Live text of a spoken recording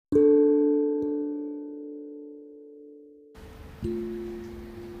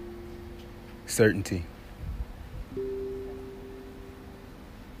Certainty.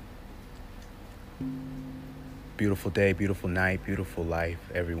 Beautiful day, beautiful night, beautiful life,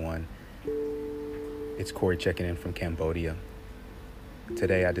 everyone. It's Corey checking in from Cambodia.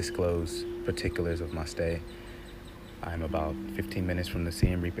 Today I disclose particulars of my stay. I'm about 15 minutes from the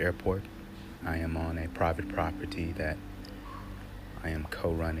Siem Reap Airport. I am on a private property that I am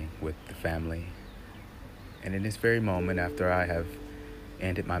co-running with the family. And in this very moment, after I have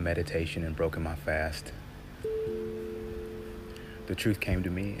ended my meditation and broken my fast, the truth came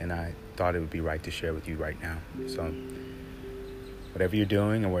to me, and I thought it would be right to share with you right now. So whatever you're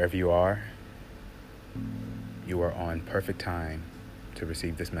doing or wherever you are on perfect time to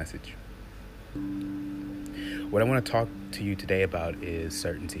receive this message. What I want to talk to you today about is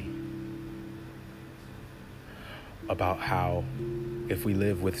certainty. About how if we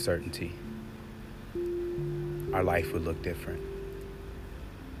live with certainty, our life would look different.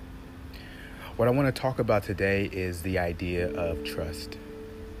 What I want to talk about today is the idea of trust.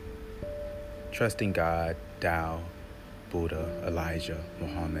 Trusting God, Tao, Buddha, Elijah,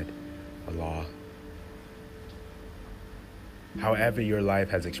 Muhammad, Allah. However your life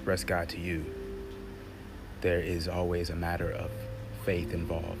has expressed God to you, there is always a matter of faith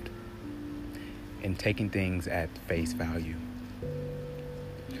involved in taking things at face value.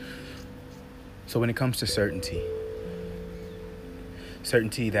 So when it comes to certainty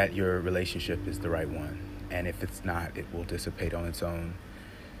that your relationship is the right one, and if it's not, it will dissipate on its own.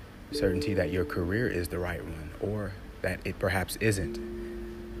 Certainty that your career is the right one, or that it perhaps isn't,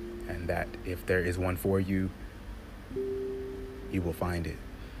 and that if there is one for you, you will find it.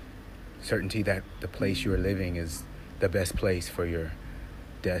 Certainty that the place you are living is the best place for your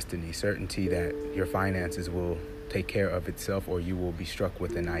destiny. Certainty that your finances will take care of itself, or you will be struck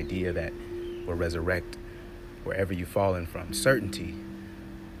with an idea that will resurrect wherever you've fallen from. Certainty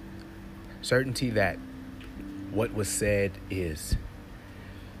that what was said is.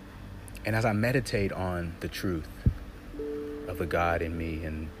 And as I meditate on the truth of the God in me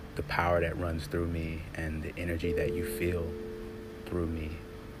and the power that runs through me and the energy that you feel through me,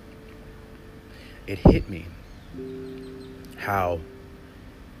 it hit me how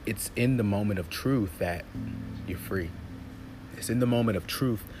it's in the moment of truth that you're free. It's in the moment of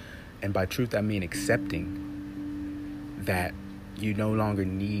truth, and by truth I mean accepting that you no longer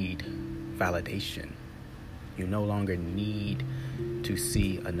need validation. You no longer need to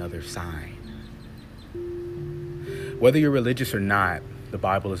see another sign. Whether you're religious or not, the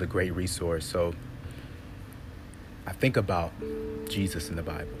Bible is a great resource. So I think about Jesus in the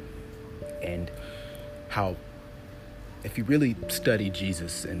Bible and how if you really study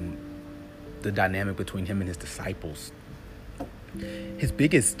Jesus and the dynamic between him and his disciples, his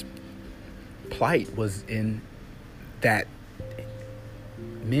biggest plight was in that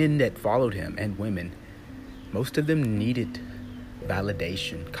men that followed him, and women, most of them needed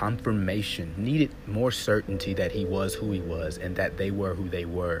validation, confirmation, needed more certainty that he was who he was and that they were who they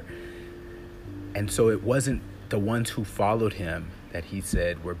were. And so it wasn't the ones who followed him that he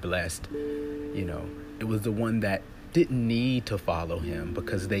said were blessed. It was the one that didn't need to follow him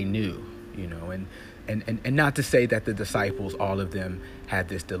because they knew, and not to say that the disciples, all of them, had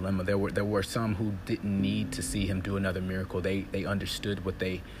this dilemma. There were some who didn't need to see him do another miracle. They understood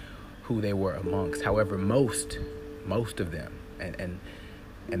who they were amongst. However, most of them, and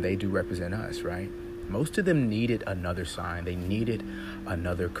they do represent us, right? Most of them needed another sign. They needed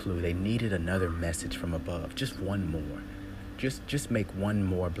another clue. They needed another message from above. Just one more. Just make one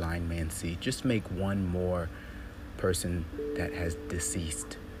more blind man see. Just make one more person that has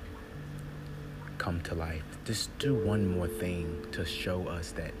deceased come to life. Just do one more thing to show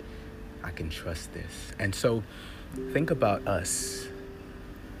us that I can trust this. And so think about us,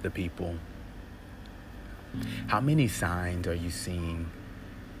 the people. How many signs are you seeing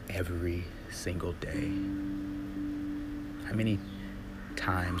every single day? How many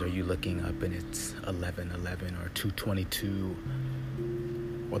times are you looking up and it's 11:11 or 2:22,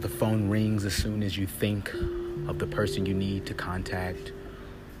 or the phone rings as soon as you think of the person you need to contact,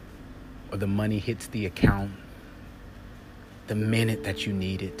 or the money hits the account the minute that you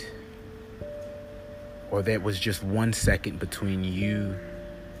need it, or there was just 1 second between you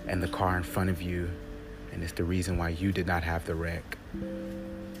and the car in front of you, and it's the reason why you did not have the wreck.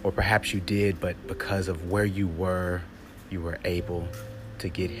 Or perhaps you did, but because of where you were able to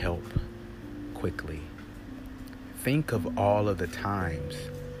get help quickly. Think of all of the times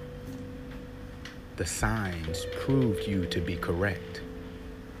the signs proved you to be correct.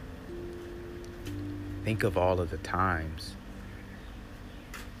 Think of all of the times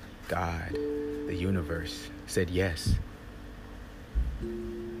God, the universe, said yes.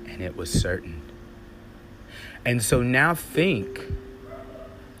 and it was certain. And so now think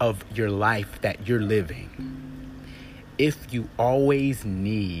of your life that you're living. If you always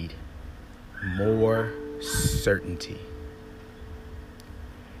need more certainty,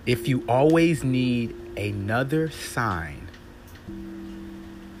 if you always need another sign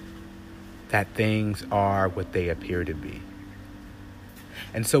that things are what they appear to be.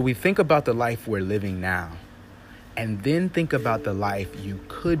 And so we think about the life we're living now, and then think about the life you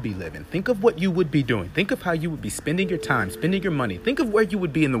could be living. Think of what you would be doing. Think of how you would be spending your time, spending your money. Think of where you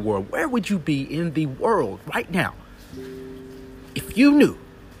would be in the world. Where would you be in the world right now if you knew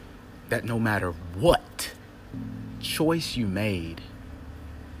that no matter what choice you made,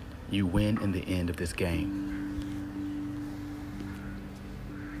 you win in the end of this game?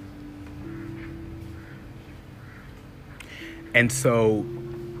 And so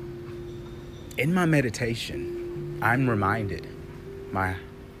in my meditation, I'm reminded, my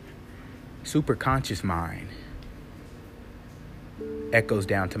superconscious mind echoes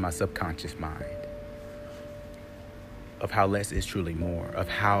down to my subconscious mind of how less is truly more, of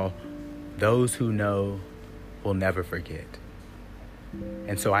how those who know will never forget.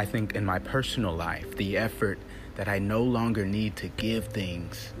 And so I think in my personal life, the effort that I no longer need to give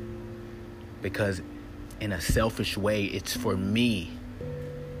things because in a selfish way, it's for me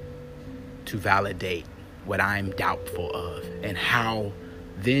to validate what I'm doubtful of, and how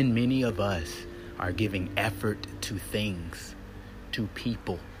then many of us are giving effort to things, to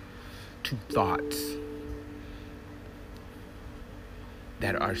people, to thoughts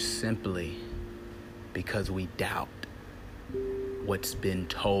that are simply because we doubt what's been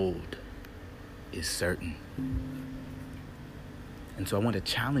told is certain. And so I want to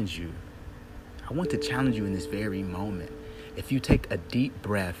challenge you. I want to challenge you in this very moment. If you take a deep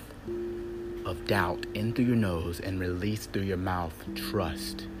breath of doubt in through your nose and release through your mouth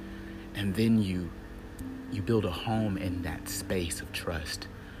trust, and then you build a home in that space of trust,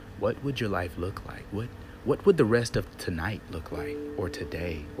 what would your life look like? What would the rest of tonight look like, or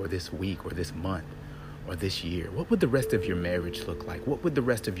today, or this week, or this month, or this year? What would the rest of your marriage look like? What would the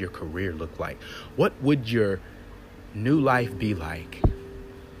rest of your career look like? What would your new life be like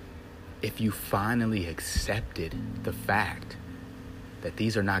if you finally accepted the fact that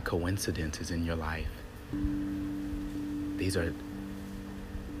these are not coincidences in your life? These are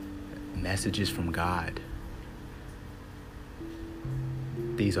messages from God.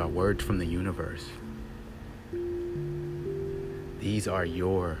 These are words from the universe. These are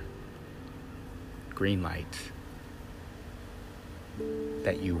your green lights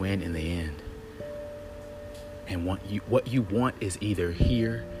that you win in the end. And what you want is either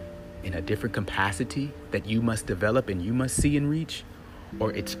here in a different capacity that you must develop and you must see and reach,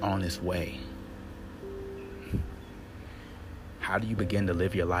 or it's on its way. How do you begin to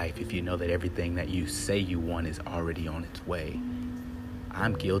live your life if you know that everything that you say you want is already on its way?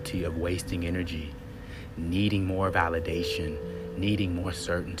 I'm guilty of wasting energy, needing more validation, needing more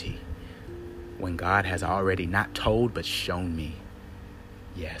certainty, when God has already not told but shown me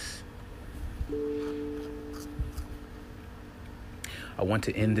yes. I want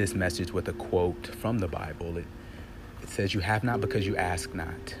to end this message with a quote from the Bible. It says, "You have not because you ask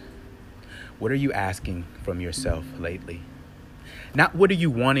not." What are you asking from yourself lately? Not what are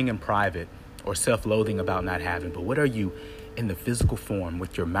you wanting in private or self-loathing about not having, but what are you in the physical form,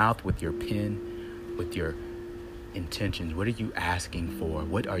 with your mouth, with your pen, with your intentions? What are you asking for?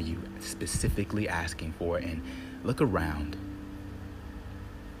 What are you specifically asking for? And look around.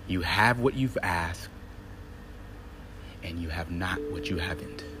 You have what you've asked, and you have not what you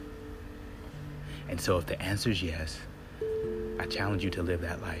haven't. And so if the answer is yes, I challenge you to live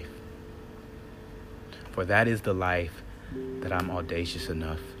that life. For that is the life that I'm audacious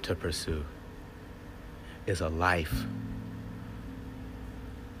enough to pursue, is a life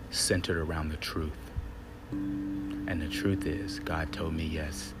centered around the truth. And the truth is, God told me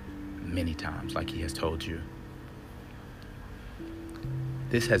yes many times, like he has told you.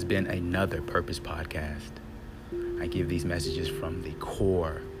 This has been another Purpose Podcast. I give these messages from the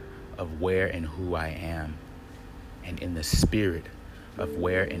core of where and who I am, and in the spirit of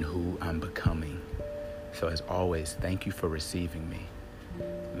where and who I'm becoming. So as always, thank you for receiving me.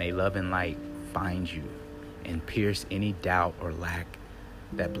 May love and light find you and pierce any doubt or lack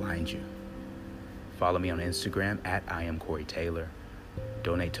that blinds you. Follow me on Instagram at I am Corey Taylor.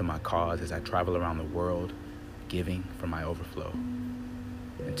 Donate to my cause as I travel around the world, giving from my overflow.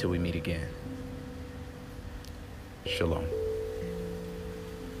 Until we meet again, shalom.